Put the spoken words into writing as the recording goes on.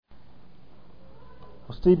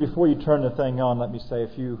Well, Steve, before you turn the thing on, let me say a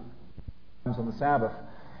few things on the Sabbath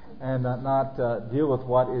and not deal with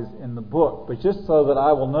what is in the book, but just so that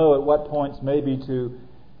I will know at what points maybe to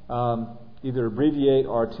either abbreviate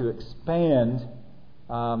or to expand,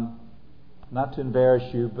 not to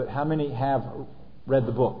embarrass you, but how many have read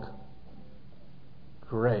the book?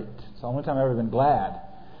 Great. It's the only time I've ever been glad.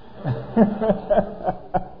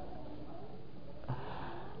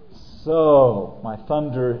 So, my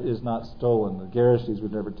thunder is not stolen. The Garrishes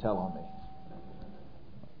would never tell on me.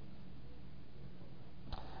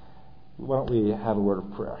 Why don't we have a word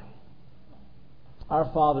of prayer?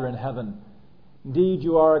 Our Father in heaven, indeed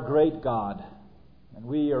you are a great God, and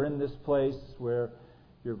we are in this place where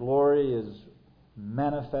your glory is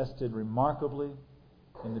manifested remarkably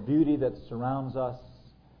in the beauty that surrounds us,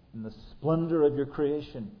 in the splendor of your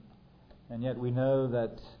creation. And yet we know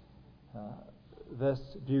that this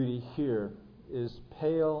beauty here is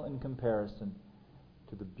pale in comparison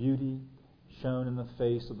to the beauty shown in the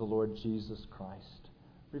face of the Lord Jesus Christ,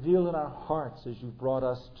 revealed in our hearts as you've brought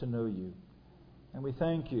us to know you. And we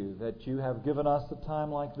thank you that you have given us a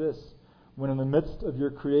time like this, when in the midst of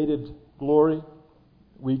your created glory,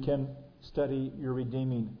 we can study your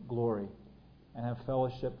redeeming glory and have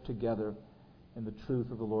fellowship together in the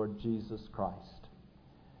truth of the Lord Jesus Christ.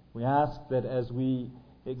 We ask that as we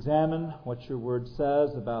examine what your word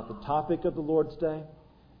says about the topic of the Lord's Day,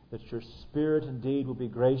 that your Spirit indeed will be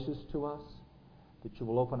gracious to us, that you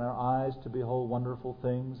will open our eyes to behold wonderful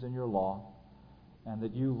things in your law, and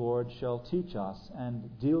that you, Lord, shall teach us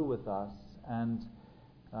and deal with us and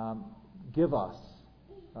give us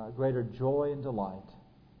greater joy and delight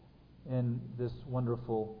in this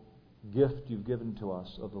wonderful gift you've given to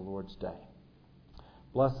us of the Lord's Day.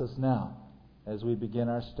 Bless us now as we begin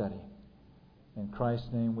our study. In Christ's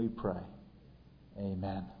name we pray.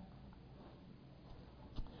 Amen.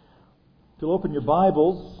 If you'll open your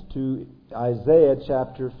Bibles to Isaiah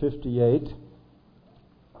chapter 58.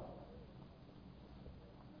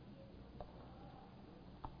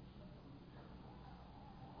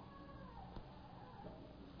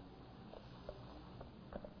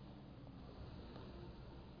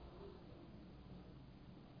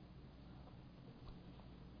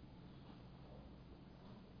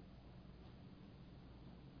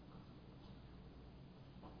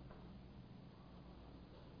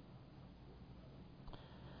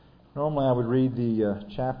 Normally I would read the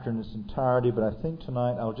chapter in its entirety, but I think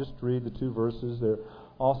tonight I'll just read the two verses. They're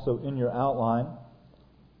also in your outline,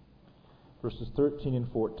 verses 13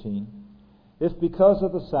 and 14. If because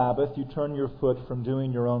of the Sabbath you turn your foot from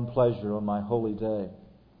doing your own pleasure on my holy day,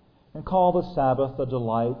 and call the Sabbath a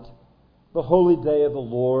delight, the holy day of the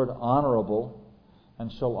Lord honorable,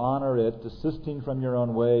 and shall honor it, desisting from your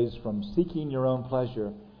own ways, from seeking your own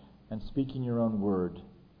pleasure, and speaking your own word,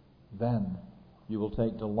 then you will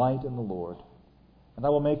take delight in the Lord. And I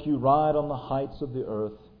will make you ride on the heights of the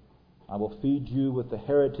earth. I will feed you with the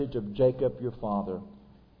heritage of Jacob your father,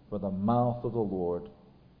 for the mouth of the Lord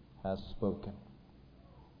has spoken.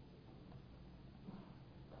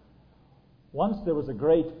 Once there was a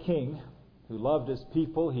great king who loved his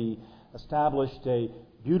people. He established a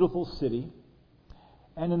beautiful city.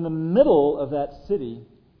 And in the middle of that city,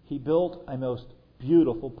 he built a most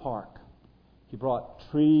beautiful park. He brought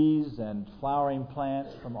trees and flowering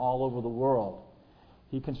plants from all over the world.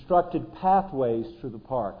 He constructed pathways through the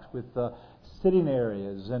park with sitting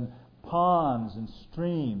areas and ponds and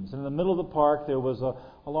streams. And in the middle of the park there was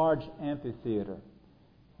a large amphitheater.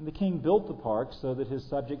 And the king built the park so that his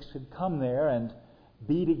subjects could come there and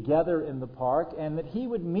be together in the park, and that he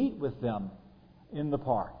would meet with them in the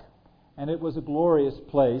park. And it was a glorious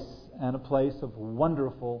place and a place of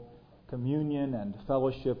wonderful communion and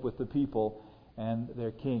fellowship with the people and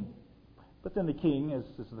their king. But then the king, as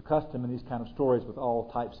is the custom in these kind of stories with all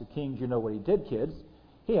types of kings, you know what he did, kids.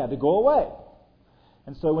 He had to go away.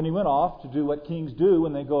 And so when he went off to do what kings do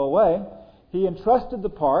when they go away, he entrusted the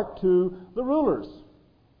park to the rulers.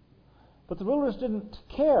 But the rulers didn't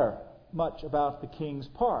care much about the king's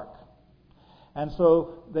park. And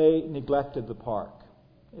so they neglected the park.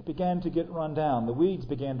 It began to get run down. The weeds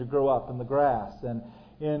began to grow up in the grass and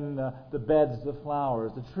in the beds of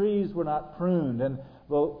flowers. The trees were not pruned, and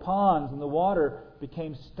the ponds and the water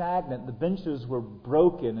became stagnant. The benches were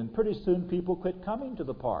broken, and pretty soon people quit coming to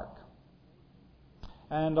the park.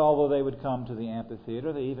 And although they would come to the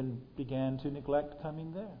amphitheater, they even began to neglect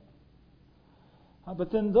coming there.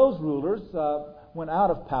 But then those rulers went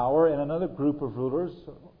out of power, and another group of rulers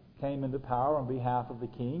came into power on behalf of the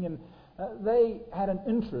king, and they had an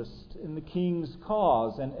interest in the king's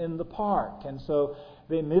cause and in the park. And so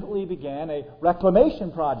they immediately began a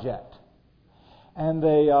reclamation project. And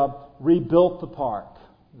they rebuilt the park.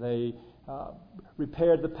 They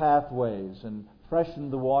repaired the pathways and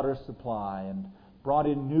freshened the water supply and brought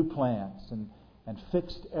in new plants and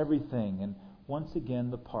fixed everything. And once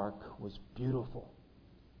again, the park was beautiful.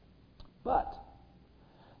 But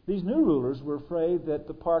these new rulers were afraid that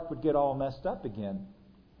the park would get all messed up again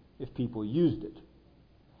if people used it.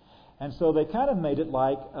 And so they kind of made it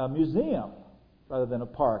like a museum rather than a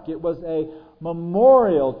park. It was a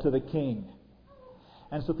memorial to the king.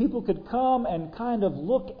 And so people could come and kind of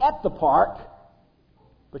look at the park,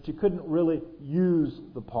 but you couldn't really use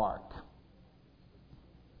the park.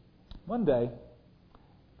 One day,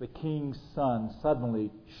 the king's son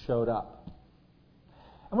suddenly showed up.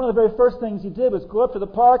 And one of the very first things he did was go up to the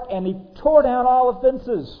park and he tore down all the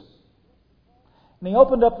fences. And he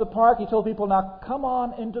opened up the park. He told people, now come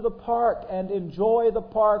on into the park and enjoy the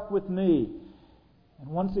park with me. And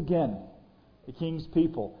once again, the king's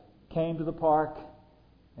people came to the park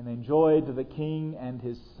and enjoyed the king and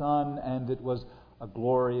his son, and it was a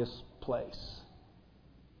glorious place.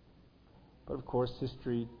 But of course,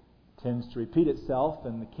 history tends to repeat itself,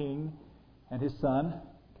 and the king and his son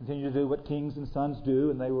continue to do what kings and sons do,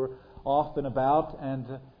 and they were off and about,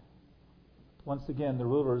 and once again, the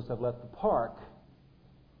rulers have let the park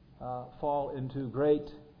fall into great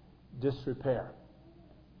disrepair.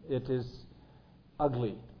 It is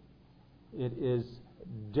ugly. It is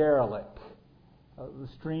derelict. The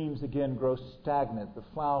streams again grow stagnant. The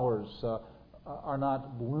flowers are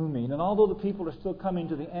not blooming. And although the people are still coming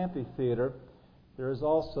to the amphitheater, there is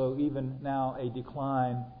also even now a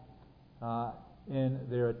decline in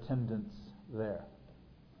their attendance there.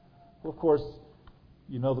 Well, of course,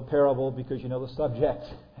 you know the parable because you know the subject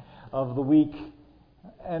of the week.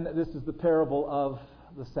 And this is the parable of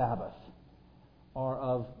the Sabbath, or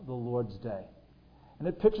of the Lord's Day. And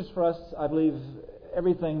it pictures for us, I believe,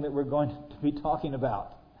 everything that we're going to be talking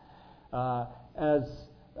about. As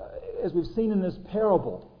we've seen in this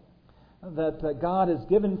parable, that God has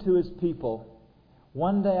given to His people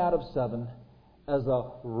one day out of 7 as a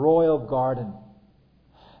royal garden,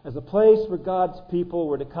 as a place where God's people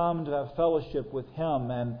were to come to have fellowship with Him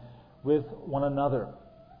and with one another.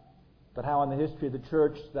 But how in the history of the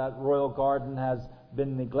church that royal garden has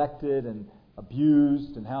been neglected and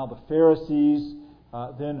abused, and how the Pharisees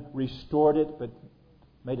then restored it, but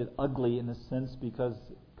made it ugly in a sense because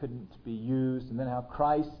it couldn't be used. And then how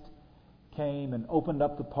Christ came and opened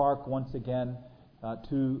up the park once again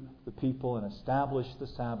to the people and established the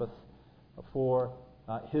Sabbath for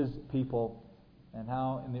His people. And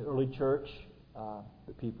how in the early church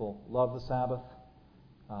the people loved the Sabbath.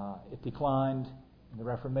 It declined in the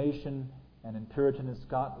Reformation and in Puritan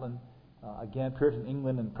Scotland. Again, Puritan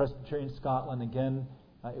England and Presbyterian Scotland, again,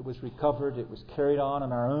 it was recovered. It was carried on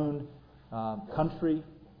in our own country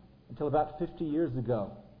until about 50 years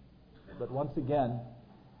ago. But once again,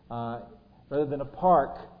 rather than a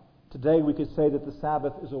park, today we could say that the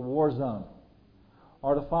Sabbath is a war zone.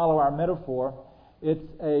 Or to follow our metaphor, it's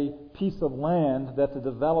a piece of land that the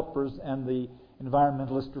developers and the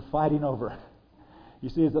environmentalists are fighting over. You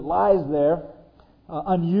see, as it lies there,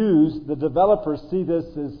 unused, the developers see this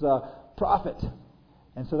as profit.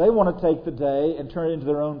 And so they want to take the day and turn it into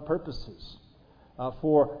their own purposes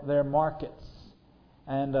for their markets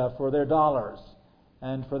and for their dollars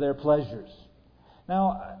and for their pleasures.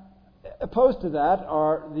 Now, opposed to that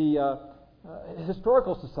are the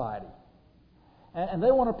historical society. And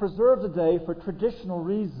they want to preserve the day for traditional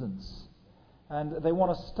reasons. And they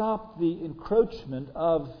want to stop the encroachment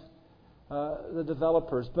of the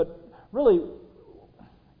developers. But really,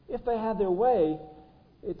 if they had their way,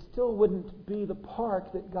 it still wouldn't be the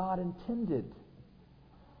park that God intended.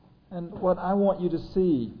 And what I want you to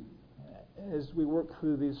see as we work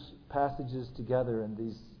through these passages together in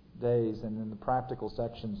these days and in the practical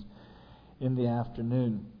sections in the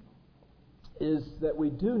afternoon is that we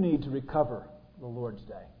do need to recover the Lord's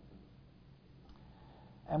Day.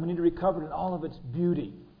 And we need to recover it in all of its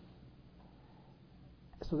beauty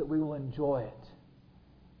so that we will enjoy it.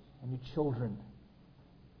 And your children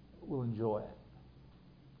will enjoy it.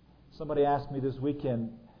 Somebody asked me this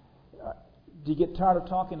weekend, do you get tired of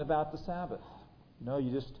talking about the Sabbath?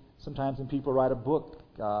 You just, sometimes when people write a book,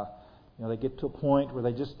 they get to a point where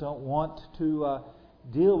they just don't want to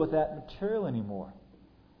deal with that material anymore.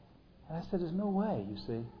 And I said, there's no way, you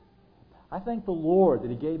see. I thank the Lord that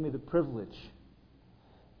He gave me the privilege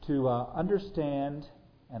to understand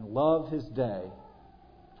and love His day,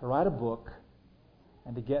 to write a book,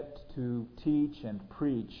 and to get to teach and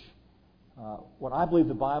preach what I believe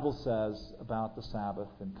the Bible says about the Sabbath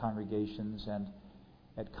in congregations and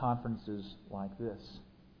at conferences like this.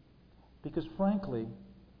 Because frankly,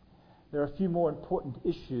 there are a few more important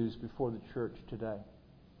issues before the church today.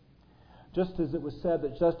 Just as it was said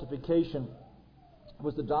that justification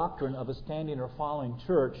was the doctrine of a standing or following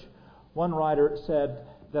church, one writer said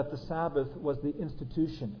that the Sabbath was the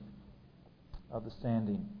institution of the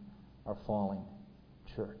standing or falling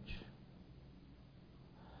church.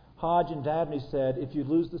 Hodge and Dabney said, if you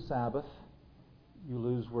lose the Sabbath, you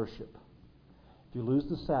lose worship. If you lose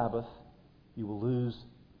the Sabbath, you will lose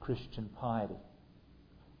Christian piety.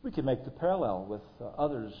 We could make the parallel with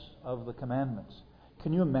others of the commandments.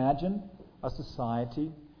 Can you imagine a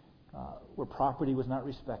society where property was not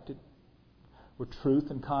respected, where truth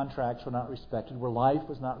and contracts were not respected, where life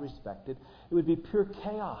was not respected? It would be pure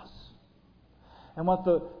chaos. And what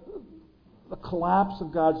the collapse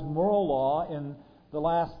of God's moral law in the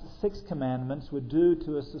last 6 commandments would do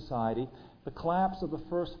to a society, the collapse of the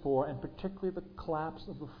first 4, and particularly the collapse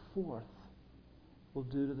of the 4th, will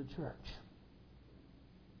do to the church.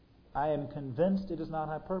 I am convinced it is not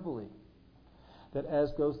hyperbole that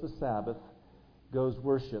as goes the Sabbath, goes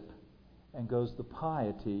worship, and goes the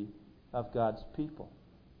piety of God's people.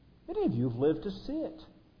 Many of you have lived to see it.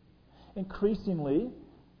 Increasingly,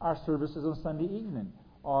 our services on Sunday evening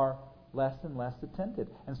are less and less attended.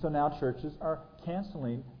 And so now churches are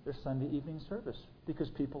canceling their Sunday evening service because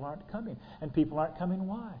people aren't coming. And people aren't coming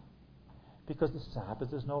why? Because the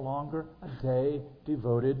Sabbath is no longer a day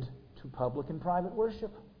devoted to public and private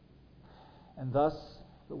worship. And thus,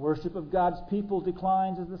 the worship of God's people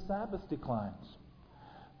declines as the Sabbath declines.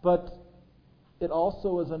 But it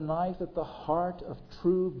also is a knife at the heart of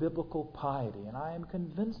true biblical piety. And I am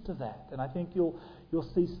convinced of that. And I think you'll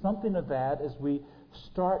see something of that as we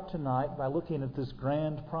start tonight by looking at this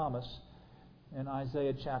grand promise in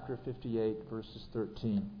Isaiah chapter 58, verses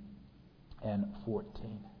 13 and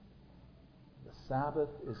 14. The Sabbath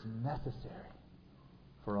is necessary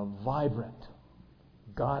for a vibrant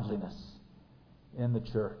godliness in the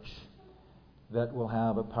church that will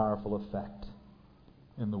have a powerful effect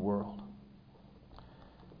in the world.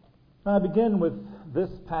 Now I begin with this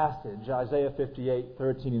passage, Isaiah 58,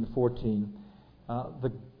 13 and 14,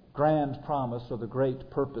 the grand promise or the great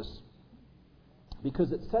purpose,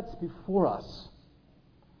 because it sets before us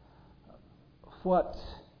what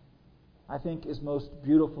I think is most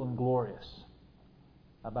beautiful and glorious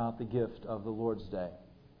about the gift of the Lord's Day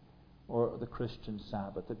or the Christian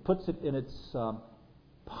Sabbath. It puts it in its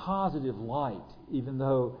positive light, even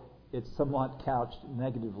though it's somewhat couched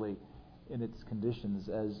negatively in its conditions,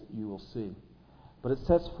 as you will see. But it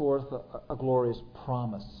sets forth a glorious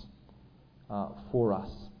promise for us.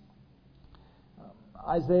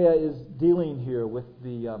 Isaiah is dealing here with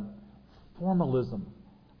the formalism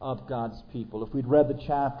of God's people. If we'd read the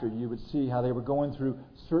chapter, you would see how they were going through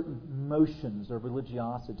certain motions of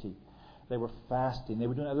religiosity. They were fasting, they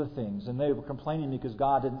were doing other things, and they were complaining because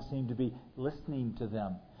God didn't seem to be listening to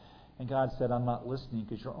them. And God said, I'm not listening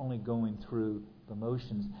because you're only going through the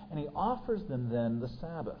motions. And He offers them then the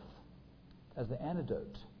Sabbath as the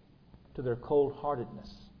antidote to their cold-heartedness,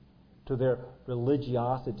 to their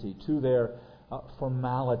religiosity, to their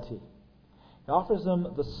formality. He offers them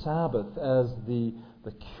the Sabbath as the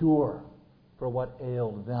cure for what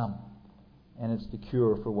ailed them. And it's the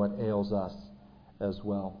cure for what ails us as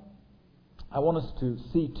well. I want us to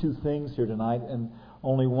see 2 things here tonight, and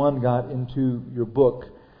only one got into your book.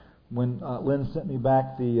 When Lynn sent me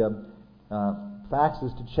back the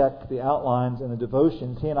faxes to check the outlines and the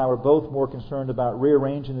devotions, he and I were both more concerned about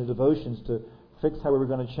rearranging the devotions to fix how we were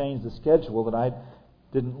going to change the schedule, that I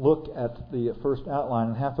didn't look at the first outline,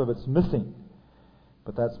 and half of it's missing.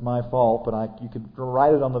 But that's my fault, but you can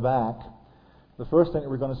write it on the back. The first thing that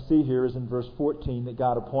we're going to see here is in verse 14 that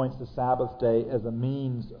God appoints the Sabbath day as a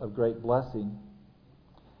means of great blessing.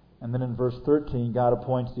 And then in verse 13, God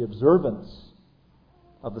appoints the observance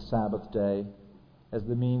of the Sabbath day as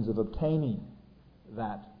the means of obtaining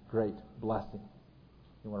that great blessing.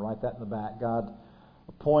 You want to write that in the back. God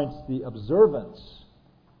appoints the observance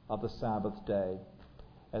of the Sabbath day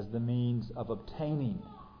as the means of obtaining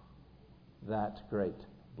that great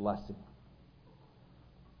blessing.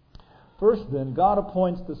 First then, God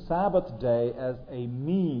appoints the Sabbath day as a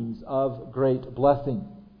means of great blessing.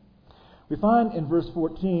 We find in verse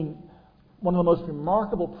 14 one of the most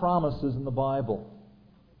remarkable promises in the Bible.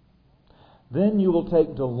 Then you will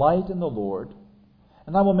take delight in the Lord,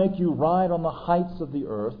 and I will make you ride on the heights of the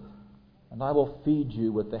earth, and I will feed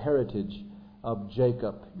you with the heritage of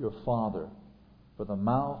Jacob your father, for the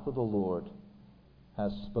mouth of the Lord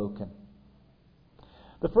has spoken.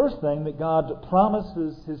 The first thing that God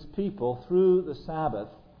promises His people through the Sabbath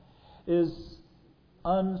is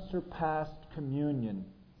unsurpassed communion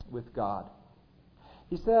with God.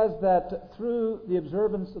 He says that through the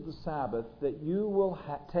observance of the Sabbath that you will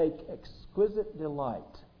take exquisite delight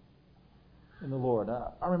in the Lord.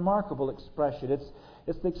 A remarkable expression.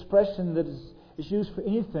 It's the expression that is used for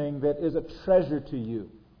anything that is a treasure to you.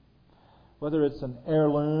 Whether it's an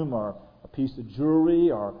heirloom or a piece of jewelry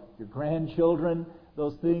or your grandchildren,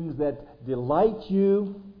 those things that delight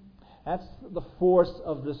you, that's the force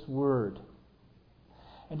of this word.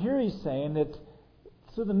 And here he's saying that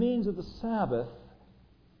through the means of the Sabbath,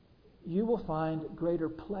 you will find greater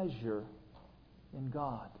pleasure in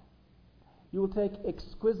God. You will take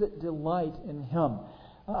exquisite delight in Him.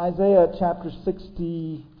 Isaiah chapter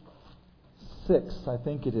 66, I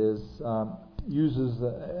think it is, uses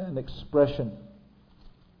an expression.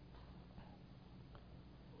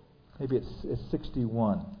 Maybe it's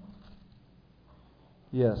 61.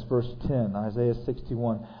 Yes, verse 10, Isaiah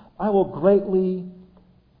 61. I will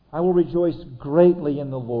rejoice greatly in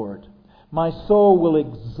the Lord. My soul will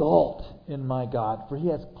exult in my God, for He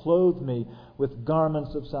has clothed me with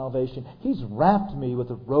garments of salvation. He's wrapped me with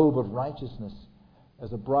a robe of righteousness,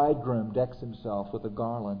 as a bridegroom decks himself with a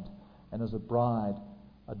garland, and as a bride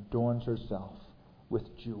adorns herself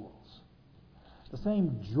with jewels. The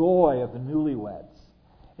same joy of the newlyweds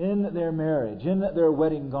in their marriage, in their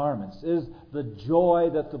wedding garments, is the joy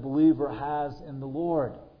that the believer has in the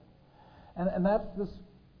Lord. And that's this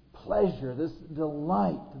pleasure, this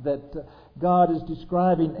delight that God is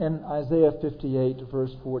describing in Isaiah 58,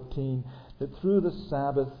 verse 14, that through the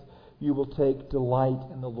Sabbath you will take delight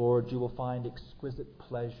in the Lord. You will find exquisite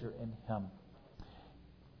pleasure in Him.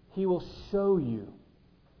 He will show you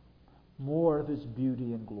more of His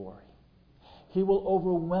beauty and glory. He will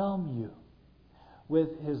overwhelm you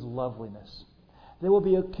with His loveliness. There will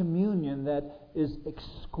be a communion that is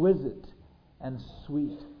exquisite and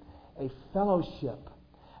sweet, a fellowship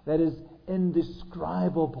that is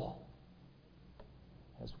indescribable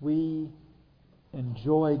as we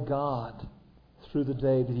enjoy God through the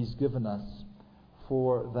day that He's given us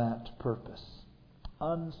for that purpose.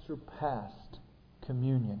 Unsurpassed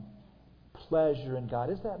communion, pleasure in God.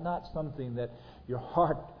 Is that not something that your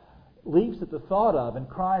heart leaps at the thought of and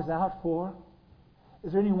cries out for?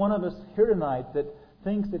 Is there any one of us here tonight that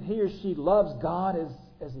thinks that he or she loves God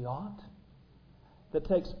as he ought? That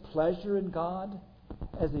takes pleasure in God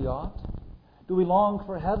as he ought? Do we long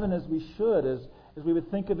for heaven as we should, as we would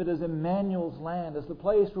think of it as Emmanuel's land, as the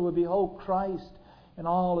place where we behold Christ in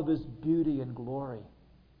all of His beauty and glory?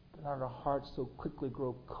 But our hearts so quickly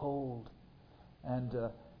grow cold and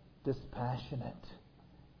dispassionate.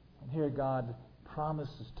 And here God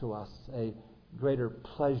promises to us a greater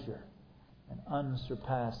pleasure and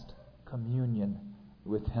unsurpassed communion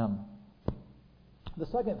with Him. The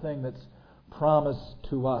second thing that's promised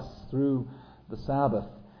to us through the Sabbath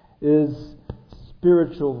is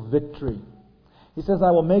spiritual victory. He says,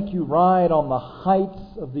 I will make you ride on the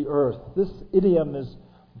heights of the earth. This idiom is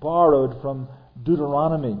borrowed from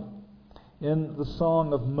Deuteronomy in the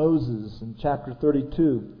Song of Moses in chapter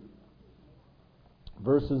 32,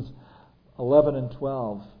 verses 11 and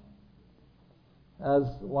 12. As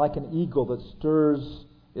like an eagle that stirs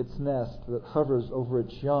its nest, that hovers over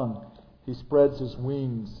its young, he spreads his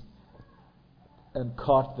wings and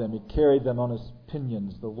caught them. He carried them on his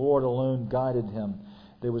pinions. The Lord alone guided him.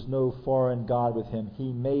 There was no foreign God with him.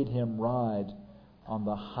 He made him ride on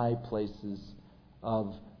the high places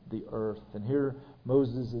of the earth. And here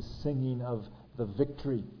Moses is singing of the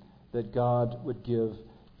victory that God would give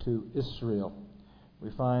to Israel.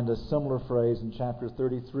 We find a similar phrase in chapter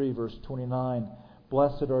 33, verse 29.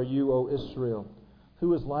 Blessed are you, O Israel.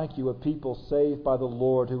 Who is like you, a people saved by the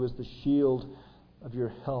Lord, who is the shield of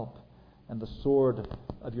your help and the sword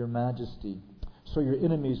of your majesty. So your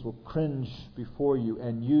enemies will cringe before you,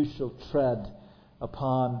 and you shall tread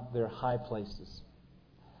upon their high places.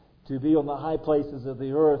 To be on the high places of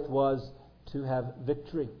the earth was to have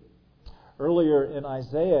victory. Earlier in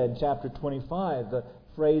Isaiah, in chapter 25, the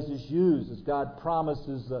phrase is used as God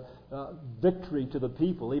promises victory to the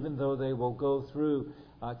people, even though they will go through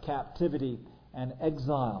captivity and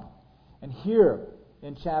exile. And here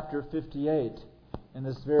in chapter 58, in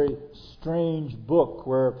this very strange book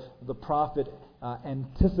where the prophet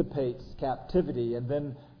anticipates captivity and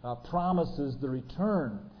then promises the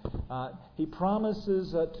return, he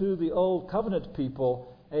promises to the old covenant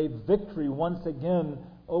people a victory once again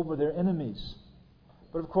over their enemies.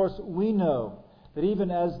 But of course we know that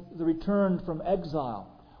even as the return from exile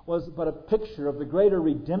was but a picture of the greater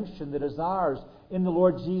redemption that is ours in the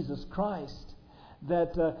Lord Jesus Christ,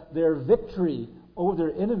 that their victory over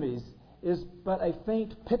their enemies is but a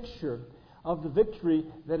faint picture of the victory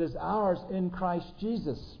that is ours in Christ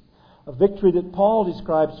Jesus. A victory that Paul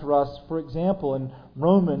describes for us, for example, in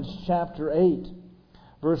Romans chapter 8,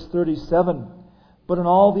 verse 37. But in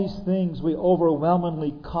all these things we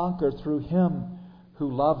overwhelmingly conquer through Him who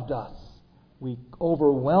loved us. We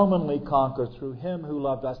overwhelmingly conquer through Him who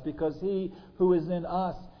loved us, because He who is in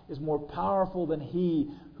us is more powerful than he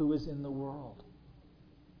who is in the world.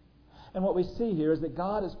 And what we see here is that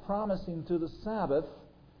God is promising through the Sabbath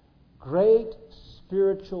great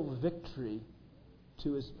spiritual victory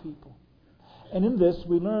to His people. And in this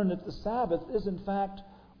we learn that the Sabbath is in fact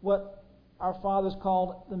what our fathers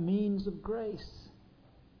called the means of grace.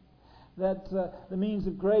 That the means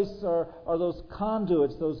of grace are those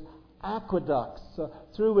conduits, those aqueducts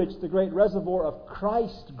through which the great reservoir of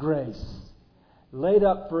Christ's grace laid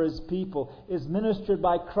up for His people is ministered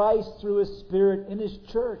by Christ through His Spirit in His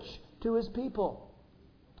church to His people.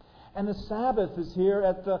 And the Sabbath is here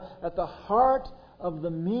at the heart of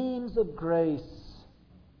the means of grace.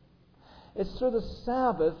 It's through the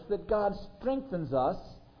Sabbath that God strengthens us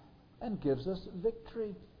and gives us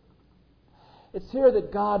victory. It's here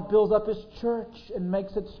that God builds up His church and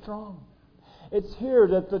makes it strong. It's here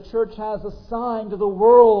that the church has a sign to the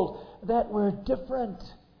world that we're different,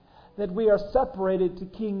 that we are separated to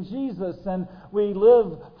King Jesus and we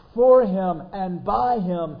live for Him and by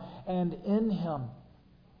Him and in Him.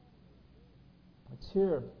 It's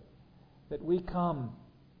here that we come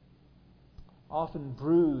often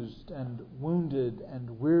bruised and wounded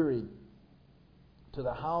and weary to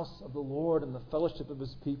the house of the Lord and the fellowship of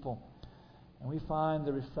His people, and we find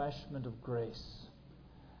the refreshment of grace,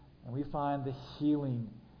 and we find the healing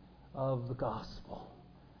of the gospel,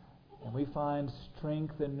 and we find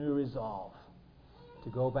strength and new resolve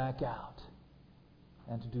to go back out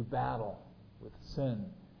and to do battle with sin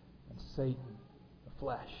and Satan, the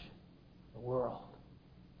flesh, the world.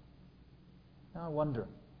 Now I wonder,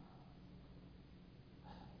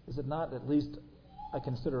 is it not at least a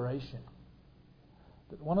consideration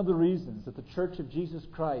that one of the reasons that the Church of Jesus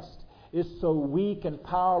Christ is so weak and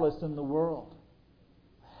powerless in the world,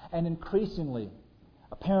 and increasingly,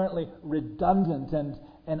 apparently redundant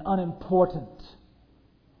and unimportant,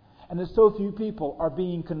 and that so few people are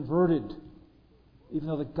being converted, even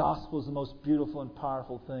though the gospel is the most beautiful and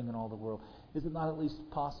powerful thing in all the world? Is it not at least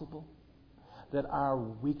possible that our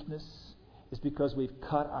weakness is because we've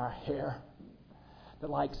cut our hair? That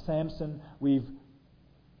like Samson, we've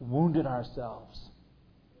wounded ourselves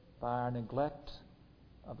by our neglect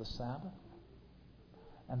of the Sabbath?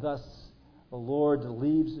 And thus the Lord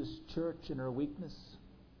leaves His church in her weakness.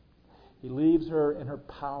 He leaves her in her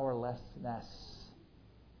powerlessness.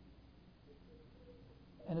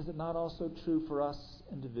 And is it not also true for us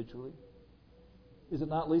individually? Is it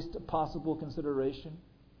not at least a possible consideration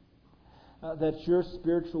that your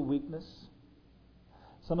spiritual weakness,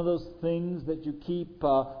 some of those things that you keep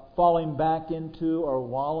falling back into or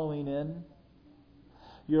wallowing in,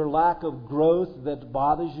 your lack of growth that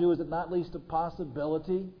bothers you, is it not at least a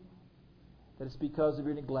possibility that it's because of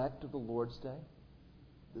your neglect of the Lord's Day?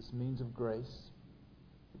 This means of grace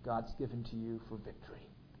that God's given to you for victory.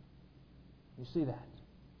 You see that?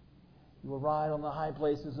 You will ride on the high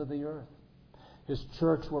places of the earth. His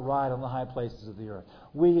church will ride on the high places of the earth.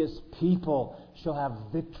 We as people shall have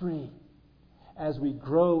victory as we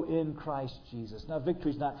grow in Christ Jesus. Now,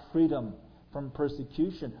 victory is not freedom from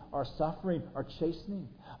persecution or suffering or chastening,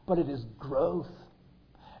 but it is growth.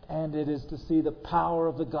 And it is to see the power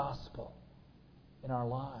of the gospel in our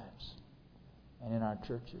lives and in our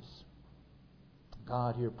churches.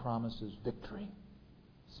 God here promises victory,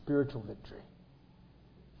 spiritual victory,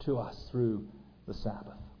 to us through the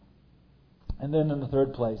Sabbath. And then in the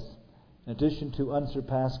third place, in addition to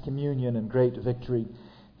unsurpassed communion and great victory,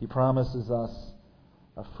 He promises us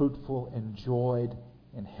a fruitful, enjoyed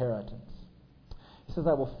inheritance. He says,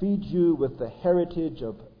 I will feed you with the heritage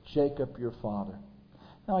of Jacob your father.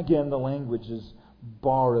 Now again, the language is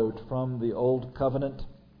borrowed from the Old Covenant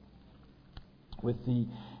with the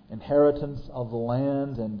inheritance of the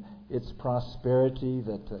land and its prosperity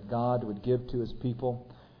that God would give to His people.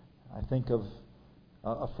 I think of,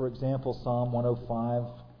 for example, Psalm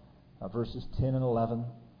 105, verses 10 and 11.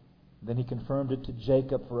 Then He confirmed it to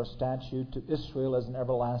Jacob for a statute, to Israel as an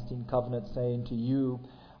everlasting covenant, saying, to you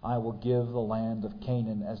I will give the land of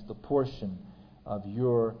Canaan as the portion of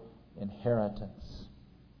your inheritance.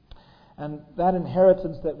 And that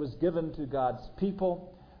inheritance that was given to God's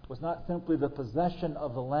people was not simply the possession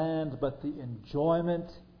of the land, but the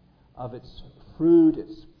enjoyment of its fruit,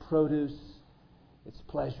 its produce, its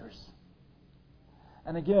pleasures.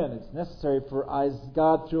 And again, it's necessary for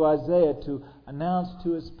God through Isaiah to announce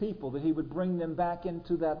to His people that He would bring them back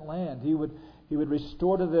into that land. He would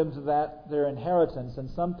restore to them to their inheritance and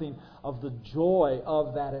something of the joy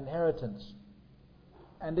of that inheritance.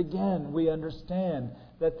 and again we understand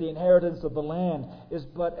that the inheritance of the land is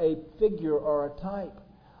but a figure or a type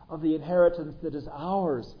of the inheritance that is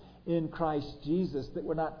ours in Christ Jesus, that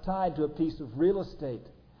we're not tied to a piece of real estate,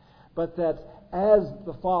 but that as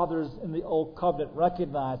the fathers in the Old Covenant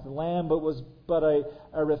recognized, the land was but a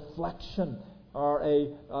reflection or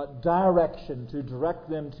a direction to direct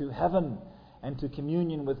them to heaven and to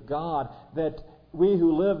communion with God, that we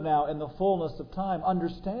who live now in the fullness of time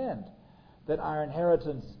understand that our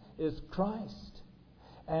inheritance is Christ,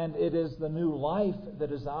 and it is the new life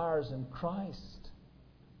that is ours in Christ.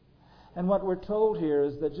 And what we're told here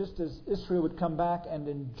is that just as Israel would come back and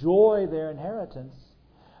enjoy their inheritance,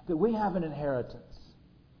 that we have an inheritance.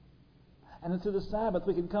 And through the Sabbath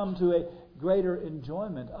we can come to a greater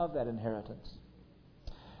enjoyment of that inheritance.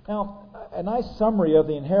 Now, a nice summary of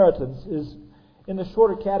the inheritance is in the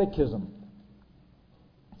Shorter Catechism,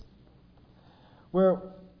 where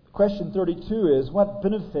question 32 is, what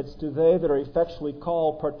benefits do they that are effectually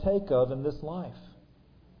called partake of in this life?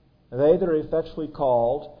 They that are effectually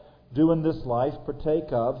called do in this life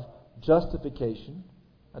partake of justification,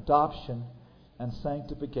 adoption, and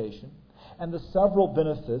sanctification, and the several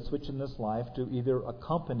benefits which in this life do either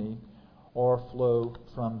accompany or flow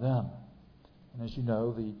from them. And as you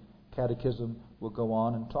know, the Catechism will go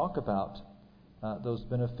on and talk about those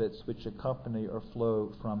benefits which accompany or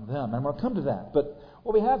flow from them. And we'll come to that. But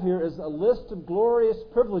what we have here is a list of glorious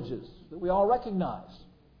privileges that we all recognize.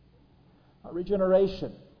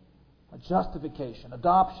 Regeneration, justification,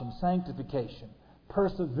 adoption, sanctification,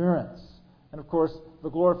 perseverance, and of course the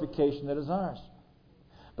glorification that is ours.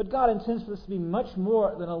 But God intends for this to be much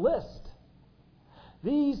more than a list.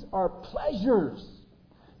 These are pleasures,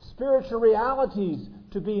 spiritual realities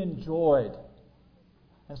to be enjoyed.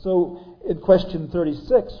 And so in question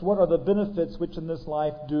 36, what are the benefits which in this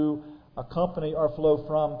life do accompany or flow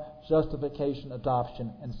from justification,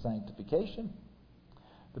 adoption, and sanctification?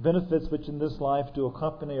 The benefits which in this life do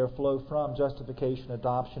accompany or flow from justification,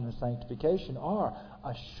 adoption, and sanctification are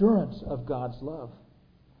assurance of God's love,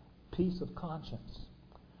 peace of conscience,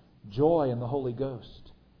 joy in the Holy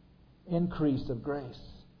Ghost, increase of grace,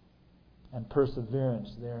 and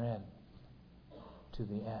perseverance therein to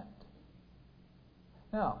the end.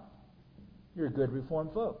 Now, you're a good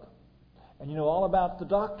Reformed folk, and you know all about the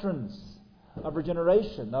doctrines of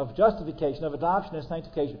regeneration, of justification, of adoption, and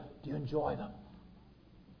sanctification. Do you enjoy them?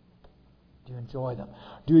 Do you enjoy them?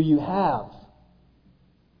 Do you have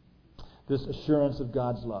this assurance of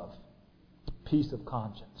God's love, peace of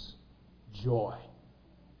conscience, joy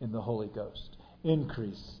in the Holy Ghost,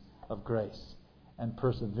 increase of grace, and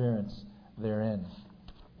perseverance therein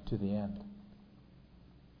to the end?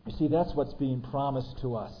 You see, that's what's being promised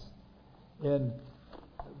to us in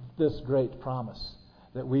this great promise,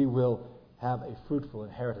 that we will have a fruitful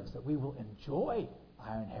inheritance, that we will enjoy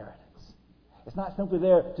our inheritance. It's not simply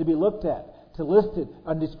there to be looked at, to list it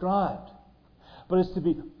and described, but it's to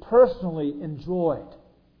be personally enjoyed.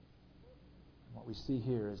 What we see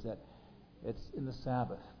here is that it's in the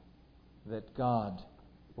Sabbath that God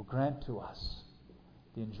will grant to us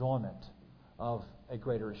the enjoyment of a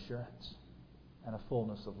greater assurance and a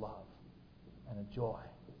fullness of love and a joy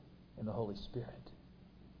in the Holy Spirit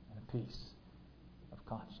and a peace of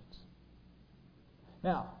conscience.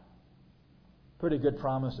 Now, pretty good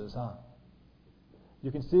promises, huh? You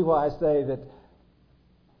can see why I say that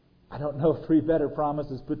I don't know three better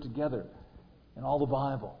promises put together in all the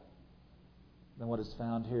Bible than what is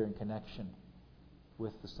found here in connection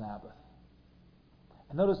with the Sabbath.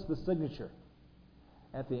 And notice the signature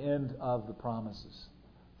at the end of the promises.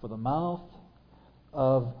 For the mouth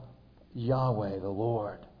of Yahweh, the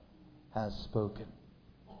Lord, has spoken.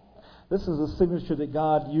 This is a signature that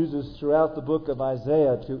God uses throughout the book of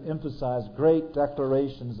Isaiah to emphasize great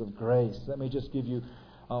declarations of grace. Let me just give you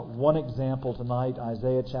one example tonight.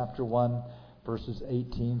 Isaiah chapter 1, verses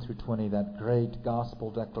 18 through 20, that great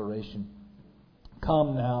gospel declaration.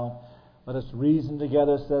 Come now, let us reason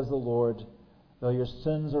together, says the Lord. Though your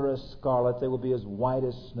sins are as scarlet, they will be as white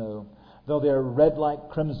as snow. Though they are red like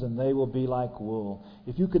crimson, they will be like wool.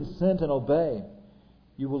 If you consent and obey,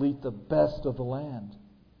 you will eat the best of the land.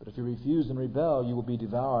 But if you refuse and rebel, you will be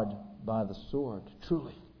devoured by the sword.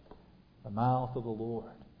 Truly, the mouth of the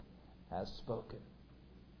Lord has spoken.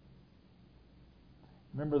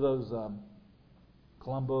 Remember those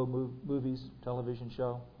Columbo movies, television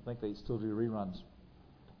show? I think they still do reruns.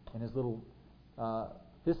 And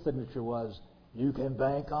his signature was, you can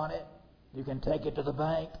bank on it. You can take it to the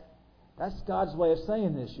bank. That's God's way of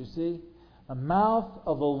saying this, you see. The mouth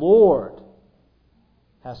of the Lord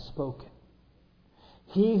has spoken.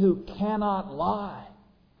 He who cannot lie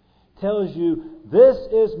tells you, this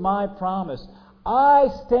is my promise. I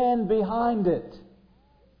stand behind it.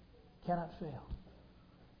 Cannot fail.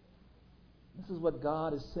 This is what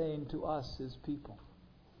God is saying to us, His people.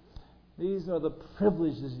 These are the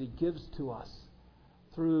privileges He gives to us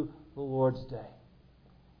through the Lord's Day.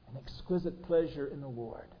 An exquisite pleasure in the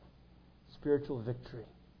Lord, spiritual victory,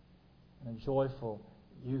 and a joyful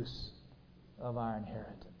use of our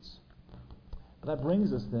inheritance. But that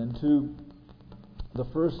brings us then to the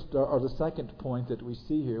first or the second point that we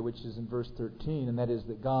see here, which is in verse 13, and that is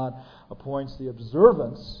that God appoints the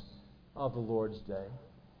observance of the Lord's Day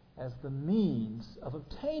as the means of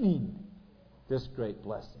obtaining this great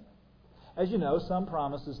blessing. As you know, some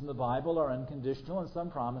promises in the Bible are unconditional and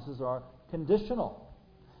some promises are conditional.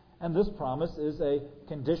 And this promise is a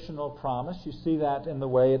conditional promise. You see that in the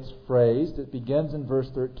way it's phrased. It begins in verse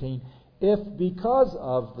 13, if because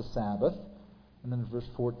of the Sabbath, and then verse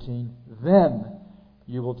 14, then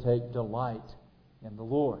you will take delight in the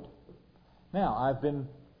Lord. Now, I've been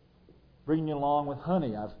bringing you along with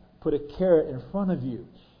honey. I've put a carrot in front of you.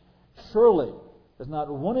 Surely, there's not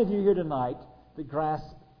one of you here tonight that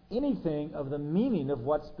grasps anything of the meaning of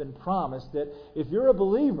what's been promised, that if you're a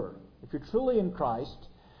believer, if you're truly in Christ,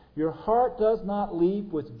 your heart does not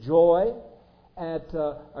leap with joy at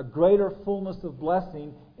a greater fullness of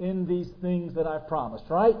blessing in these things that I've promised,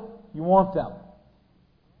 right? You want them.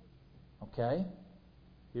 Okay?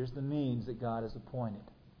 Here's the means that God has appointed.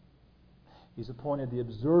 He's appointed the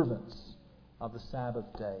observance of the Sabbath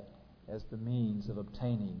day as the means of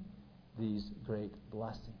obtaining these great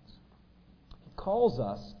blessings. He calls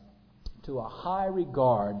us to a high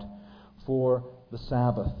regard for the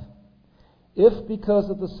Sabbath. If because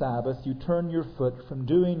of the Sabbath you turn your foot from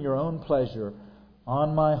doing your own pleasure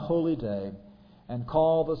on my holy day and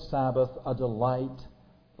call the Sabbath a delight,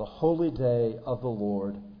 the holy day of the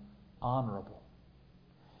Lord honorable.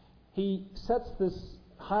 He sets this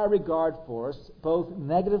high regard for us both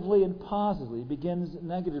negatively and positively. He begins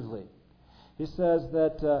negatively. He says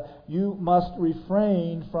that you must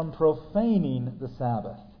refrain from profaning the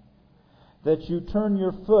Sabbath, that you turn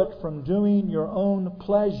your foot from doing your own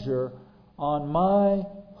pleasure on my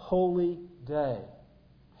holy day.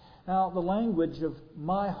 Now, the language of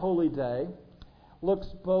my holy day looks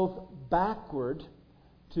both backward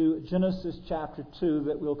to Genesis chapter 2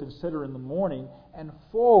 that we'll consider in the morning, and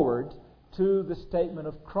forward to the statement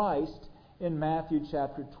of Christ in Matthew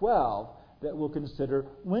chapter 12 that we'll consider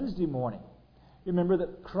Wednesday morning. Remember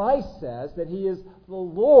that Christ says that He is the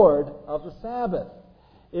Lord of the Sabbath.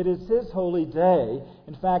 It is His holy day.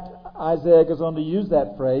 In fact, Isaiah goes on to use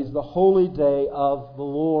that phrase, the holy day of the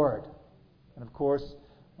Lord. And of course,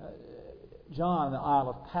 John in the Isle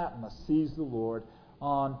of Patmos sees the Lord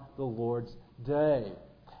on the Lord's day.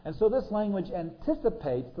 And so this language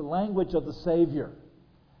anticipates the language of the Savior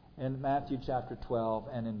in Matthew chapter 12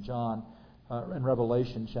 and in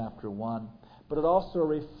Revelation chapter 1. But it also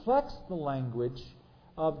reflects the language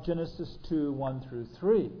of Genesis 2, 1 through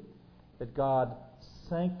 3, that God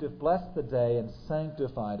blessed the day and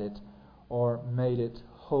sanctified it or made it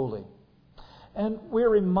holy. And we're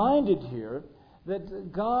reminded here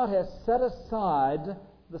that God has set aside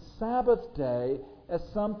the Sabbath day as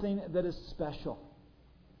something that is special.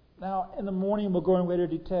 Now, in the morning we'll go in greater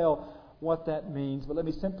detail what that means, but let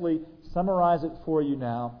me simply summarize it for you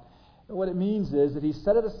now. What it means is that He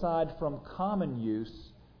set it aside from common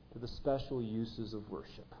use to the special uses of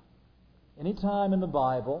worship. Any time in the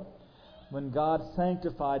Bible when God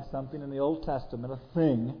sanctified something in the Old Testament, a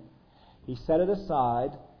thing, He set it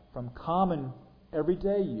aside from common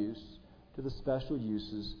everyday use to the special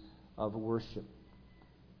uses of worship.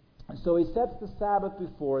 And so He sets the Sabbath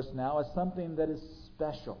before us now as something that is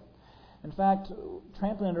special. In fact,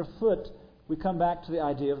 trampling underfoot, we come back to the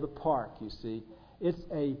idea of the park, you see. It's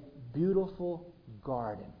a beautiful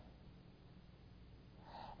garden.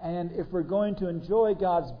 And if we're going to enjoy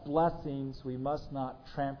God's blessings, we must not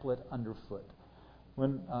trample it underfoot.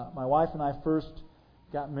 When my wife and I first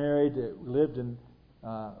got married, we lived in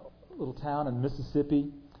a little town in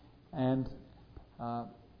Mississippi, and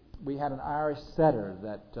we had an Irish setter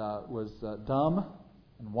that was dumb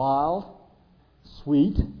and wild,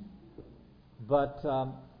 sweet, but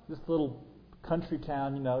this little country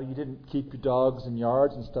town, you didn't keep your dogs in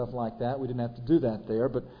yards and stuff like that. We didn't have to do that there,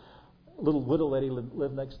 but a little widow lady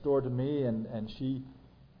lived next door to me, and she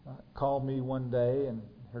called me one day, and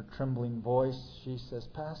her trembling voice, she says,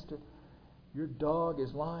 "Pastor, your dog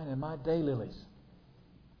is lying in my daylilies."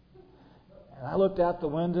 And I looked out the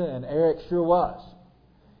window, and Eric sure was.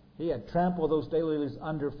 He had trampled those daylilies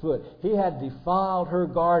underfoot. He had defiled her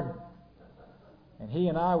garden, and he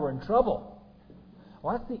and I were in trouble.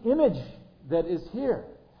 Well, that's the image that is here,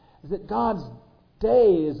 is that God's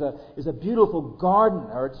day is a beautiful garden,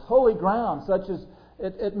 or it's holy ground, such as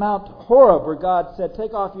at Mount Horeb, where God said,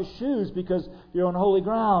 take off your shoes because you're on holy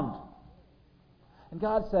ground. And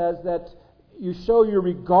God says that you show your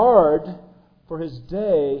regard for His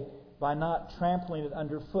day by not trampling it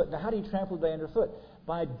underfoot. Now, how do you trample the day underfoot?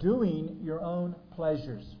 By doing your own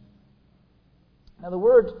pleasures. Now, the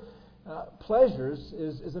word pleasures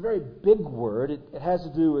is a very big word. It has to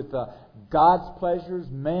do with God's pleasures,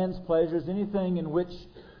 man's pleasures, anything in which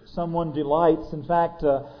someone delights. In fact,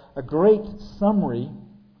 a great summary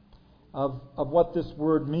of what this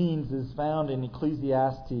word means is found in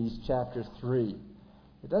Ecclesiastes chapter 3.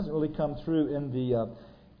 It doesn't really come through in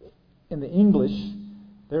the English.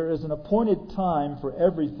 There is an appointed time for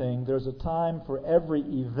everything. There's a time for every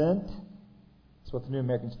event. That's what the New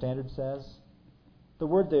American Standard says. The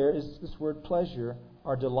word there is this word pleasure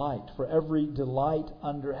or delight, for every delight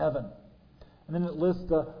under heaven. And then it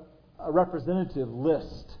lists a representative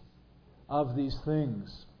list of these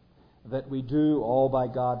things that we do all by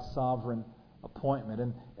God's sovereign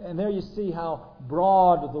appointment. And there you see how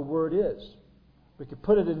broad the word is. We could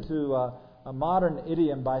put it into a modern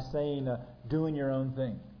idiom by saying doing your own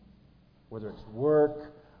thing. Whether it's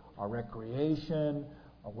work or recreation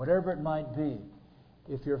or whatever it might be.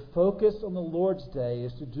 If your focus on the Lord's day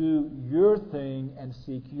is to do your thing and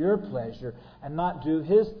seek your pleasure and not do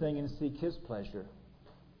His thing and seek His pleasure,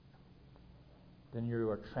 then you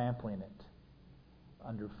are trampling it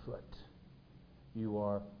underfoot. You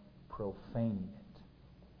are profaning it.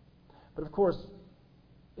 But of course,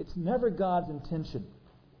 it's never God's intention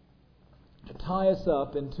to tie us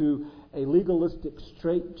up into a legalistic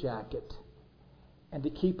straitjacket and to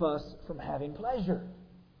keep us from having pleasure.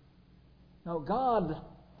 No, God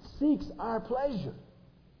seeks our pleasure.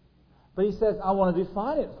 But He says, I want to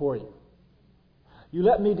define it for you. You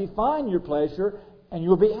let me define your pleasure and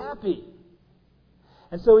you'll be happy.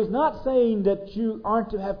 And so He's not saying that you aren't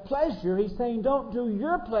to have pleasure. He's saying don't do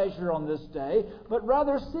your pleasure on this day, but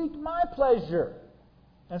rather seek my pleasure.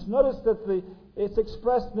 And notice that it's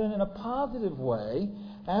expressed then in a positive way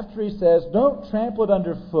after He says, don't trample it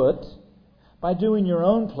underfoot by doing your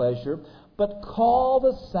own pleasure, but call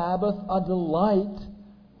the Sabbath a delight,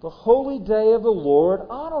 the holy day of the Lord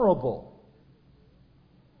honorable.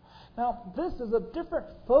 Now, this is a different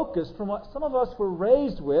focus from what some of us were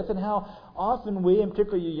raised with and how often we, and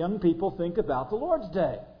particularly you young people, think about the Lord's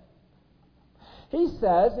Day. He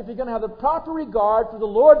says, if you're going to have the proper regard for the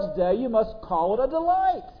Lord's Day, you must call it a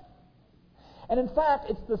delight. And in fact,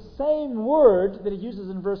 it's the same word that He uses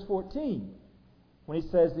in verse 14 when He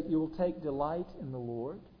says that you will take delight in the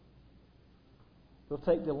Lord. You'll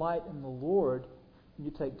take delight in the Lord when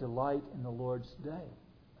you take delight in the Lord's day.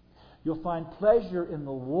 You'll find pleasure in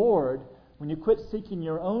the Lord when you quit seeking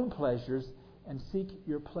your own pleasures and seek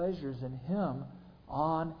your pleasures in Him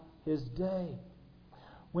on His day.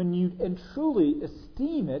 When you and truly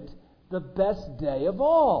esteem it the best day of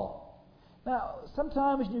all. Now,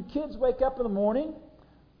 sometimes when your kids wake up in the morning,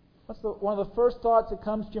 what's one of the first thoughts that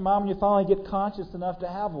comes to your mind when you finally get conscious enough to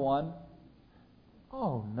have one?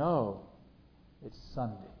 Oh no, it's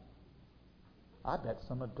Sunday. I bet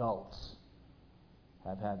some adults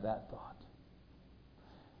have had that thought.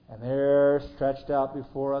 And there, stretched out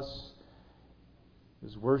before us,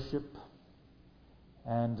 is worship,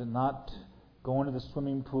 and not going to the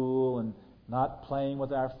swimming pool and not playing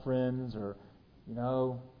with our friends, or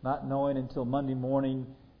not knowing until Monday morning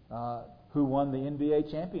who won the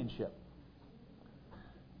NBA championship.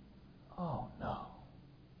 Oh no.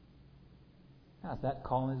 Now, is that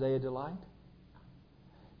calling the day a delight?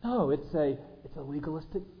 No, it's a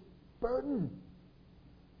legalistic burden.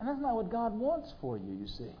 And that's not what God wants for you, you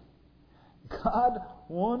see. God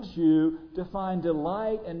wants you to find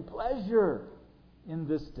delight and pleasure in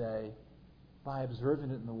this day by observing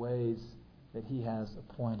it in the ways that He has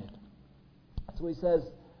appointed. So He says,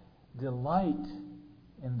 delight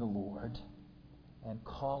in the Lord and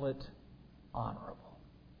call it honorable.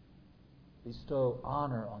 Bestow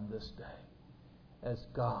honor on this day as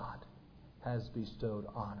God has bestowed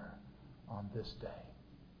honor on this day.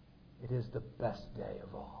 It is the best day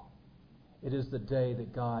of all. It is the day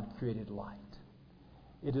that God created light.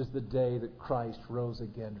 It is the day that Christ rose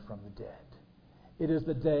again from the dead. It is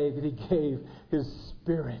the day that He gave His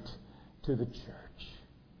Spirit to the church.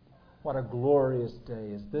 What a glorious day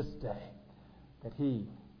is this day that He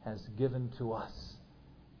has given to us,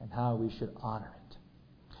 and how we should honor it.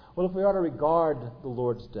 Well, if we are to regard the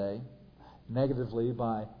Lord's day negatively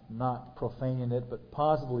by not profaning it, but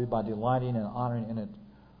positively by delighting and honoring in it,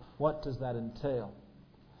 what does that entail?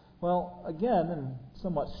 Well, again, and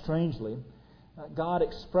somewhat strangely, God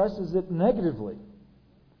expresses it negatively.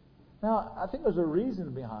 Now, I think there's a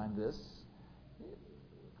reason behind this.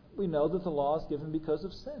 We know that the law is given because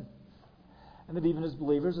of sin. And that even as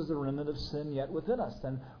believers, there's a remnant of sin yet within us.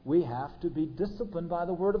 And we have to be disciplined by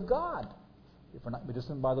the Word of God. If we're not be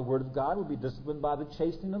disciplined by the Word of God, we'll be disciplined by the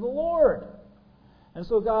chastening of the Lord. And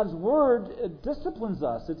so God's Word disciplines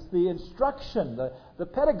us. It's the instruction, the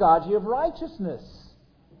pedagogy of righteousness.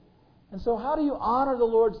 And so how do you honor the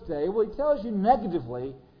Lord's Day? Well, He tells you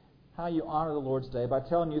negatively how you honor the Lord's Day by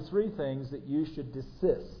telling you three things that you should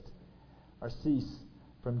desist or cease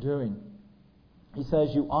from doing. He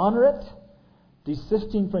says you honor it,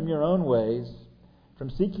 desisting from your own ways, from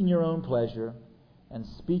seeking your own pleasure, and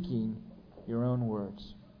speaking your own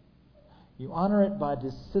words. You honor it by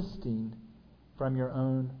desisting from your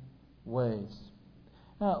own ways.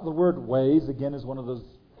 Now, the word ways, again, is one of those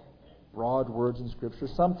broad words in Scripture.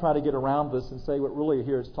 Some try to get around this and say what really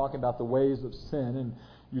here it's talking about the ways of sin, and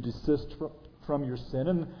you desist from your sin.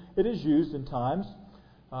 And it is used in times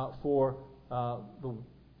for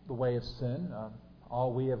the way of sin.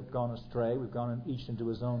 All we have gone astray. We've gone each into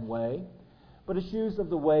his own way. But it's used of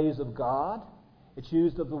the ways of God. It's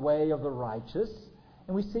used of the way of the righteous.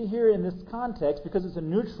 And we see here in this context, because it's a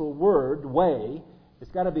neutral word, way,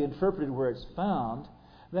 it's got to be interpreted where it's found,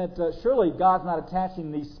 that surely God's not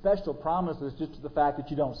attaching these special promises just to the fact that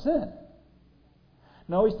you don't sin.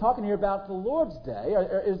 No, He's talking here about the Lord's Day.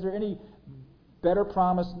 Is there any better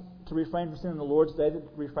promise to refrain from sin on the Lord's Day than to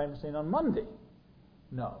refrain from sin on Monday?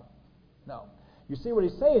 No. You see, what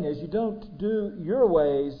He's saying is you don't do your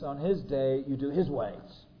ways on His day, you do His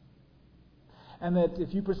ways. And that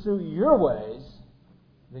if you pursue your ways,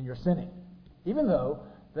 then you're sinning, even though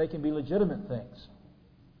they can be legitimate things.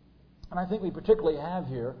 And I think we particularly have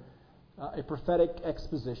here a prophetic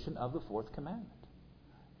exposition of the fourth commandment.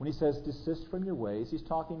 When He says desist from your ways, He's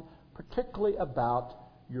talking particularly about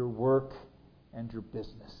your work and your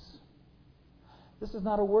business. This is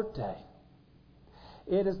not a work day.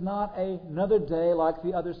 It is not another day like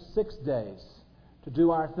the other 6 days to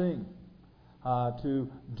do our thing, to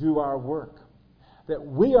do our work. That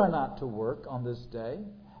we are not to work on this day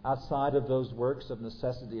outside of those works of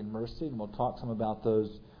necessity and mercy, and we'll talk some about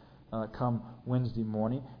those come Wednesday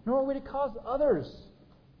morning, nor are we to cause others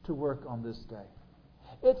to work on this day.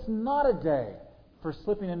 It's not a day for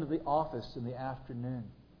slipping into the office in the afternoon,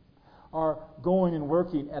 or going and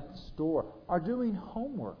working at the store, or doing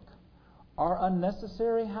homework, or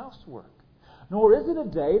unnecessary housework. Nor is it a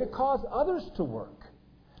day to cause others to work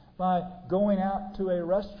by going out to a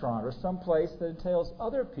restaurant or some place that entails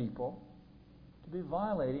other people to be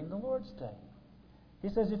violating the Lord's Day. He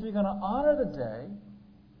says if you're going to honor the day,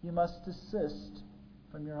 you must desist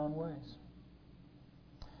from your own ways.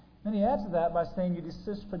 Then he adds to that by saying you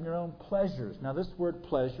desist from your own pleasures. Now this word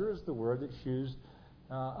pleasure is the word that's used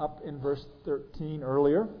up in verse 13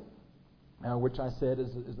 earlier, which I said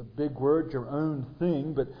is a big word, your own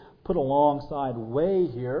thing, but put alongside way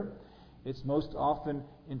here, it's most often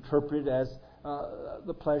interpreted as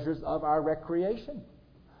the pleasures of our recreation.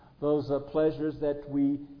 Those pleasures that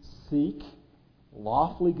we seek,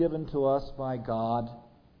 lawfully given to us by God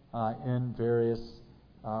in various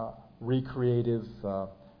recreative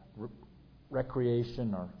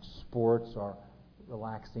recreation or sports or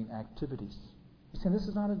relaxing activities. He's saying this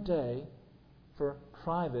is not a day for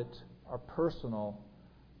private or personal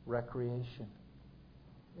recreation.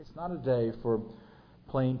 It's not a day for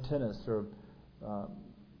playing tennis or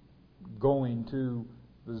going to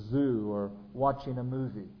the zoo or watching a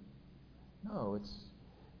movie. No,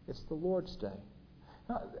 it's the Lord's Day.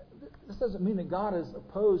 Now, this doesn't mean that God is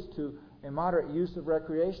opposed to a moderate use of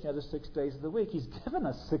recreation the other 6 days of the week. He's given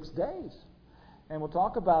us 6 days. And we'll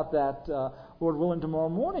talk about that, Lord willing, tomorrow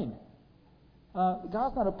morning.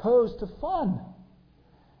 God's not opposed to fun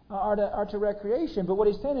or to recreation. But what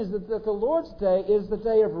he's saying is that the Lord's Day is the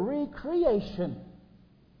day of recreation.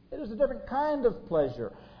 It is a different kind of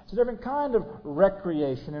pleasure. It's a different kind of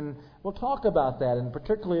recreation. And we'll talk about that. And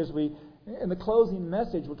particularly as we, in the closing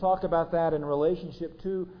message, we'll talk about that in relationship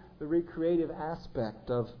to the recreative aspect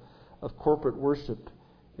of corporate worship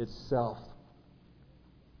itself.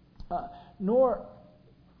 Nor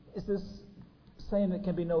is this saying there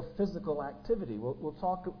can be no physical activity. We'll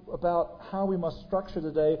talk about how we must structure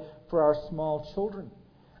the day for our small children.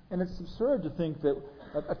 And it's absurd to think that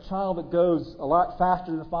a child that goes a lot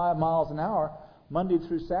faster than 5 miles an hour, Monday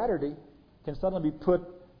through Saturday, can suddenly be put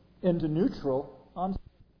into neutral on.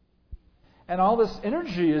 And all this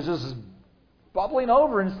energy is just bubbling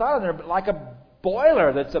over inside of there like a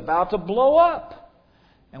boiler that's about to blow up.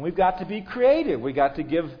 And we've got to be creative. We've got to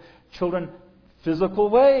give children physical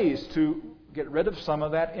ways to get rid of some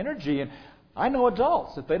of that energy. And I know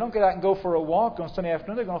adults, if they don't get out and go for a walk on Sunday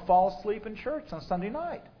afternoon, they're going to fall asleep in church on Sunday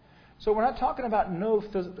night. So we're not talking about no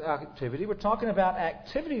physical activity. We're talking about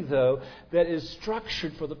activity, though, that is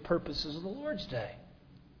structured for the purposes of the Lord's Day.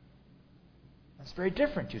 That's very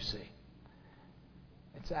different, you see.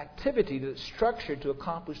 It's activity that's structured to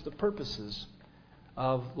accomplish the purposes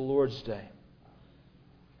of the Lord's Day.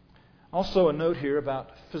 Also a note here about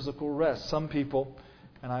physical rest. Some people,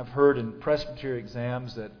 and I've heard in presbytery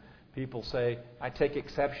exams that people say, I take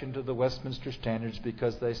exception to the Westminster Standards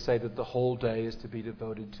because they say that the whole day is to be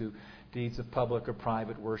devoted to deeds of public or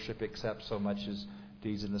private worship except so much as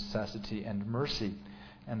deeds of necessity and mercy.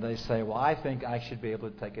 And they say, well, I think I should be able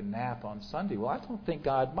to take a nap on Sunday. Well, I don't think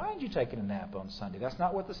God minds you taking a nap on Sunday. That's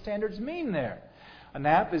not what the standards mean there. A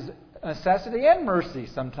nap is a necessity and mercy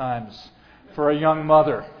sometimes for a young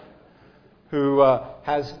mother who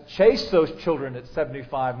has chased those children at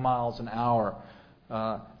 75 miles an hour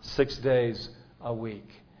 6 days a week.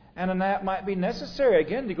 And a nap might be necessary,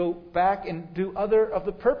 again, to go back and do other of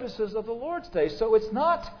the purposes of the Lord's Day. So it's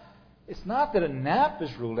not that a nap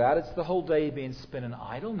is ruled out. It's the whole day being spent in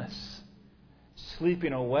idleness,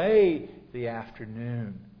 sleeping away the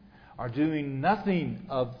afternoon, or doing nothing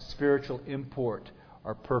of spiritual import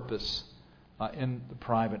or purpose in the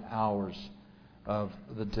private hours of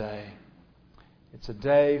the day. It's a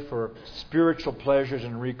day for spiritual pleasures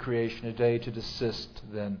and recreation, a day to desist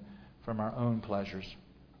then from our own pleasures.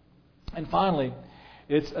 And finally,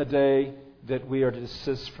 it's a day that we are to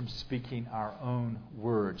desist from speaking our own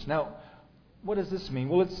words. Now, what does this mean?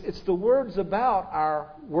 Well, it's the words about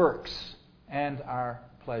our works and our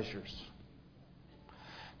pleasures.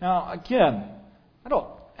 Now, again,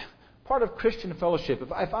 part of Christian fellowship,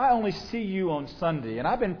 if I only see you on Sunday, and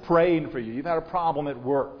I've been praying for you, you've had a problem at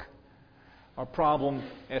work, or a problem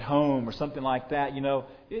at home, or something like that,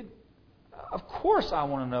 of course I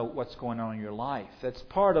want to know what's going on in your life. That's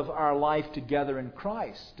part of our life together in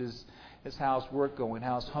Christ, is how's work going,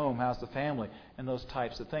 how's home, how's the family, and those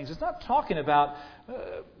types of things. It's not talking about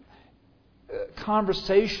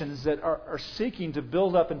conversations that are seeking to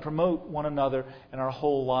build up and promote one another and our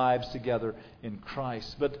whole lives together in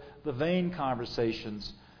Christ. But the vain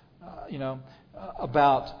conversations,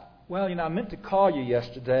 about, I meant to call you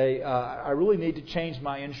yesterday. I really need to change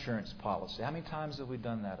my insurance policy. How many times have we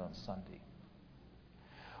done that on Sunday?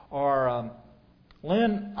 Or,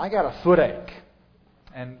 Lynn, I got a foot ache.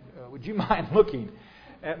 And would you mind looking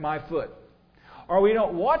at my foot? Or we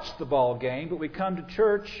don't watch the ball game, but we come to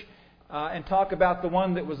church and talk about the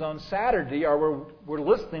one that was on Saturday, or we're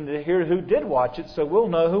listening to hear who did watch it, so we'll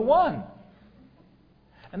know who won.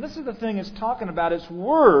 And this is the thing it's talking about. It's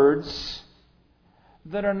words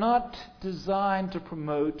that are not designed to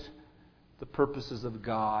promote the purposes of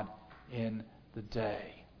God in the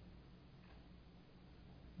day.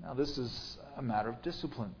 Now, this is a matter of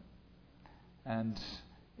discipline. And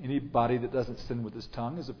anybody that doesn't sin with his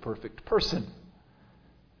tongue is a perfect person.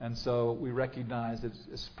 And so we recognize that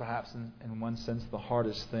it's perhaps in one sense the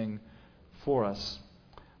hardest thing for us.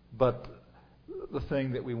 But the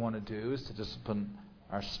thing that we want to do is to discipline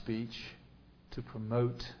our speech, to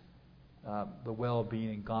promote the well-being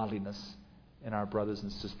and godliness in our brothers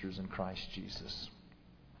and sisters in Christ Jesus.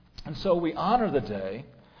 And so we honor the day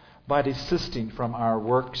by desisting from our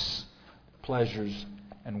works, pleasures,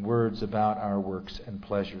 and words about our works and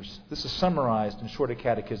pleasures. This is summarized in Shorter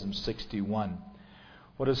Catechism 61.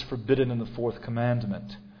 What is forbidden in the fourth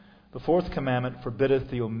commandment? The fourth commandment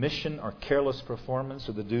forbiddeth the omission or careless performance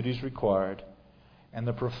of the duties required, and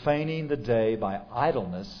the profaning the day by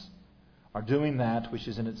idleness, or doing that which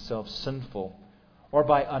is in itself sinful, or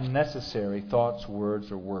by unnecessary thoughts,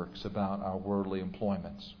 words, or works about our worldly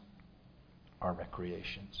employments, our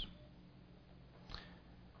recreations.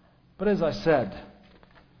 But as I said,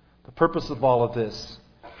 the purpose of all of this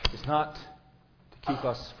is not to keep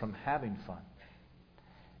us from having fun.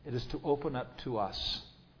 It is to open up to us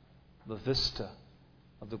the vista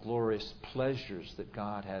of the glorious pleasures that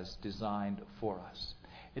God has designed for us.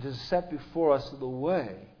 It is set before us the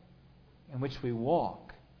way in which we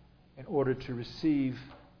walk in order to receive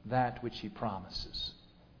that which He promises.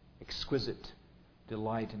 Exquisite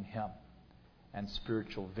delight in Him, and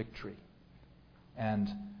spiritual victory, and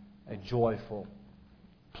a joyful,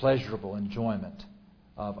 pleasurable enjoyment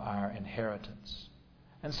of our inheritance.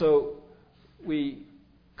 And so we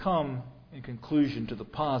come in conclusion to the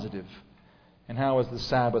positive, and how is the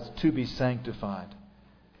Sabbath to be sanctified?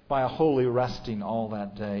 By a holy resting all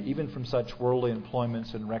that day, even from such worldly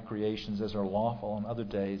employments and recreations as are lawful on other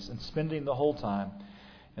days, and spending the whole time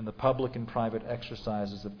in the public and private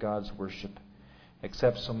exercises of God's worship,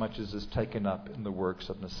 except so much as is taken up in the works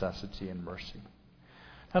of necessity and mercy.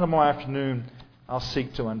 And tomorrow afternoon, I'll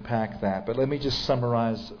seek to unpack that. But let me just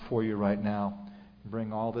summarize for you right now and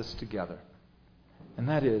bring all this together. And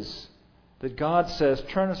that is that God says,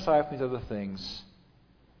 turn aside from these other things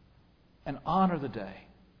and honor the day.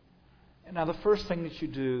 And now the first thing that you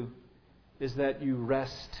do is that you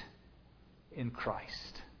rest in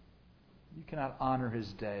Christ. You cannot honor His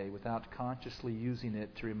day without consciously using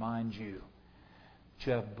it to remind you that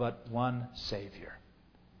you have but one Savior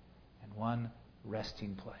and one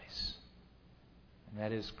resting place. And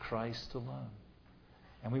that is Christ alone.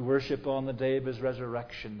 And we worship on the day of His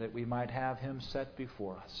resurrection that we might have Him set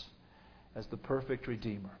before us as the perfect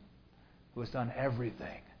Redeemer who has done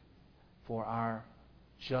everything for our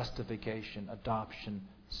justification, adoption,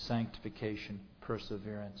 sanctification,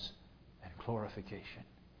 perseverance, and glorification.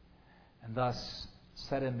 And thus,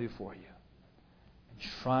 set Him before you.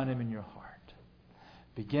 Enshrine Him in your heart.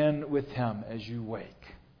 Begin with Him as you wake.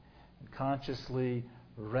 And consciously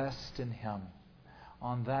rest in Him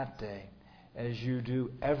on that day, as you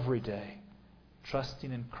do every day,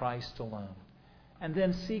 trusting in Christ alone. And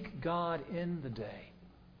then seek God in the day.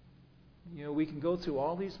 You know, we can go through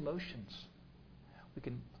all these motions. We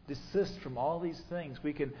can desist from all these things.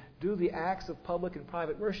 We can do the acts of public and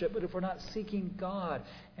private worship, but if we're not seeking God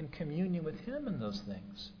and communion with Him in those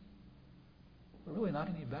things, we're really not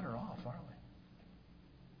any better off, are we?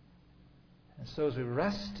 And so as we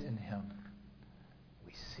rest in Him,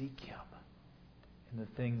 we seek Him in the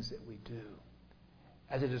things that we do,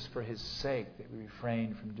 as it is for His sake that we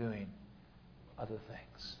refrain from doing other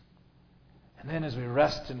things. And then as we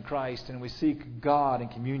rest in Christ and we seek God in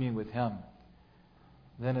communion with Him,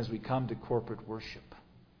 then as we come to corporate worship,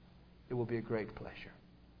 it will be a great pleasure.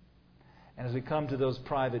 And as we come to those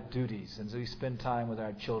private duties, and as we spend time with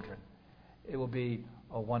our children, it will be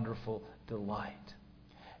a wonderful delight.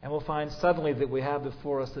 And we'll find suddenly that we have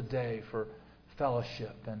before us a day for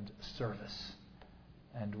fellowship and service.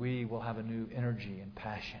 And we will have a new energy and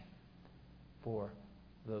passion for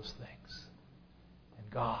those things. And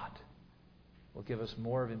God will give us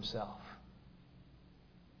more of Himself.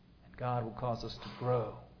 And God will cause us to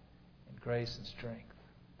grow in grace and strength.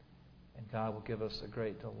 And God will give us a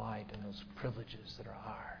great delight in those privileges that are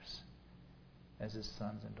ours as His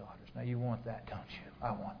sons and daughters. Now you want that, don't you? I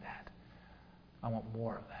want that. I want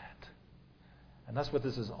more of that. And that's what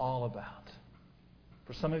this is all about.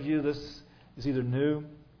 For some of you, this is either new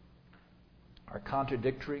or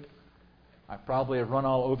contradictory. I probably have run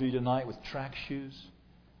all over you tonight with track shoes.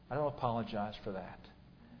 I don't apologize for that.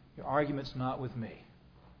 Your argument's not with me.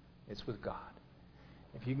 It's with God.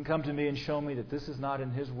 If you can come to me and show me that this is not in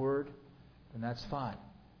His Word, then that's fine.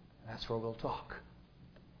 That's where we'll talk.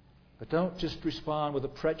 But don't just respond with a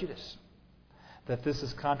prejudice that this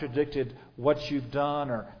has contradicted what you've done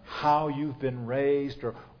or how you've been raised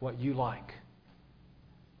or what you like.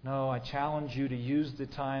 No, I challenge you to use the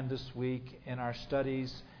time this week in our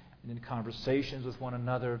studies and in conversations with one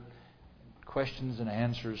another, questions and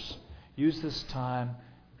answers. Use this time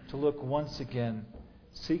to look once again,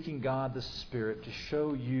 seeking God the Spirit to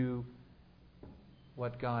show you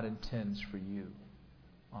what God intends for you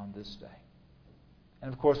on this day.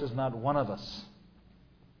 And of course, there's not one of us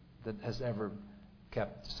that has ever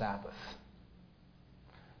kept the Sabbath.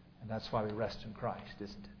 And that's why we rest in Christ,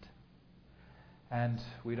 isn't it? And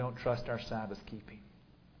we don't trust our Sabbath keeping.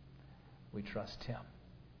 We trust Him.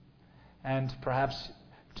 And perhaps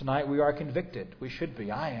tonight we are convicted. We should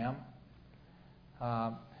be. I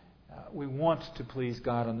am. We want to please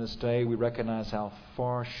God on this day. We recognize how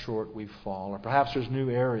far short we fall. Or perhaps there's new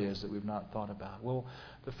areas that we've not thought about. Well,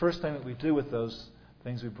 the first thing that we do with those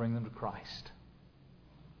things, we bring them to Christ.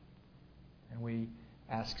 And we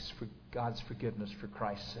ask for God's forgiveness for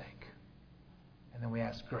Christ's sake. And then we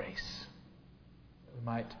ask grace that we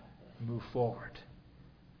might move forward.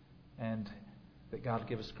 And that God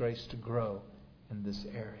give us grace to grow in this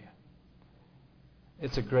area.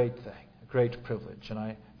 It's a great thing, a great privilege. And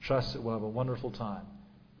I trust that we'll have a wonderful time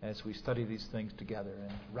as we study these things together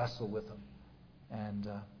and wrestle with them and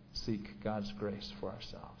seek God's grace for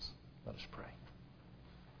ourselves. Let us pray.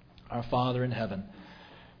 Our Father in heaven,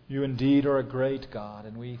 You indeed are a great God,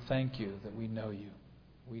 and we thank You that we know You.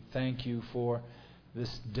 We thank You for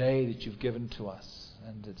this day that You've given to us,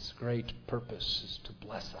 and its great purpose is to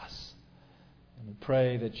bless us. And we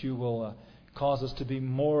pray that You will cause us to be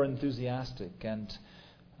more enthusiastic and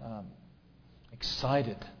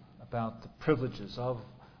excited about the privileges of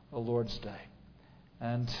the Lord's Day.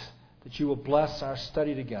 And that You will bless our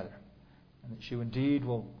study together. And that You indeed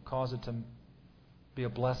will cause it to be a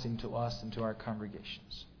blessing to us and to our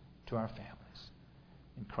congregations, to our families.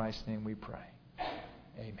 In Christ's name we pray.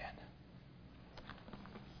 Amen.